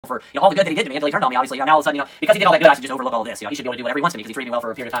for all the good that he did to me until he turned on me, obviously. Now all of a sudden, because he did all that good, I should just overlook all this. He should be able to do whatever he wants to me because he treated me well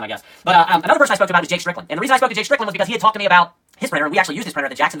for a period of time, I guess. But another person I spoke to about was Jake Strickland. And the reason I spoke to Jake Strickland was because he had talked to me about his printer, and we actually used his printer at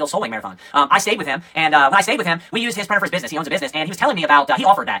the Jacksonville Soul Wing Marathon. I stayed with him, and when I stayed with him, we used his printer for his business. He owns a business, and he was telling me about, he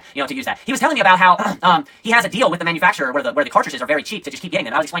offered that, to use that. He was telling me about how he has a deal with the manufacturer where the cartridges are very cheap to just keep getting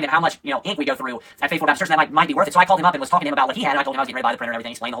them. And I was explaining how much, ink we go through at Faithful Baptist Church, and that might be worth it. So I called him up and was talking to him about what he had, and I told him I was getting ready to buy the printer and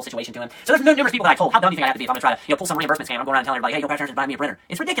everything, explained the whole situation to him. So there's numerous people that I told, how dumb do you think I have to be if I'm gonna try to, pull some reimbursement scam? I'm going around telling everybody, hey, Pastor Aaron's buying me a printer.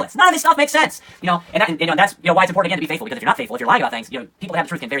 It's ridiculous. None of this stuff makes sense. And that's why it's important again to be faithful, because if you're not faithful, if you're lying about things, people that have the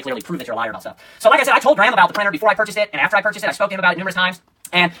truth can very clearly prove that you're a liar about stuff. So like I said, I told Graham about the printer before I purchased it, and after I purchased it, I spoke to him about it numerous times.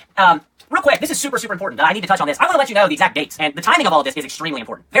 And real quick, this is super, super important that I need to touch on this. I want to let you know the exact dates, and the timing of all of this is extremely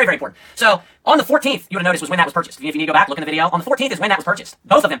important. Very, very important. So on the 14th, you would have noticed was when that was purchased. If you need to go back, look in the video. On the 14th is when that was purchased.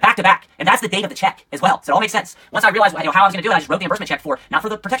 Both of them, back to back. And that's the date of the check as well. So it all makes sense. Once I realized how I was going to do it, I just wrote the reimbursement check not for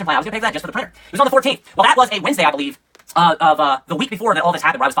the protection plan. I was going to pay for that, just for the printer. It was on the 14th. Well, that was a Wednesday, I believe, of the week before that all this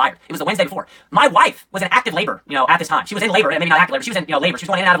happened, where I was fired. It was the Wednesday before. My wife was in active labor, at this time. She was in labor, maybe not active labor. She was in, labor. She was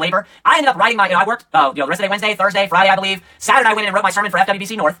going in and out of labor. I ended up writing I worked, the rest of the day, Wednesday, Thursday, Friday, I believe. Saturday, I went in and wrote my sermon for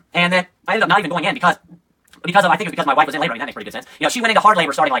FWBC North, and then I ended up not even going in because I think it was because my wife was in labor. I mean, that makes pretty good sense. She went into hard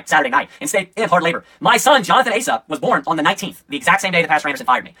labor starting like Saturday night and stayed in hard labor. My son, Jonathan Asa, was born on the 19th, the exact same day that Pastor Anderson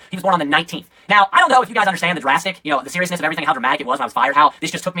fired me. He was born on the 19th. Now, I don't know if you guys understand the drastic, the seriousness of everything, how dramatic it was when I was fired, how this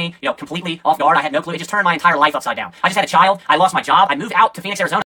just took me, completely off guard. I had no clue. It just turned my entire life upside down. I just had a child. I lost my job. I moved out to Phoenix, Arizona.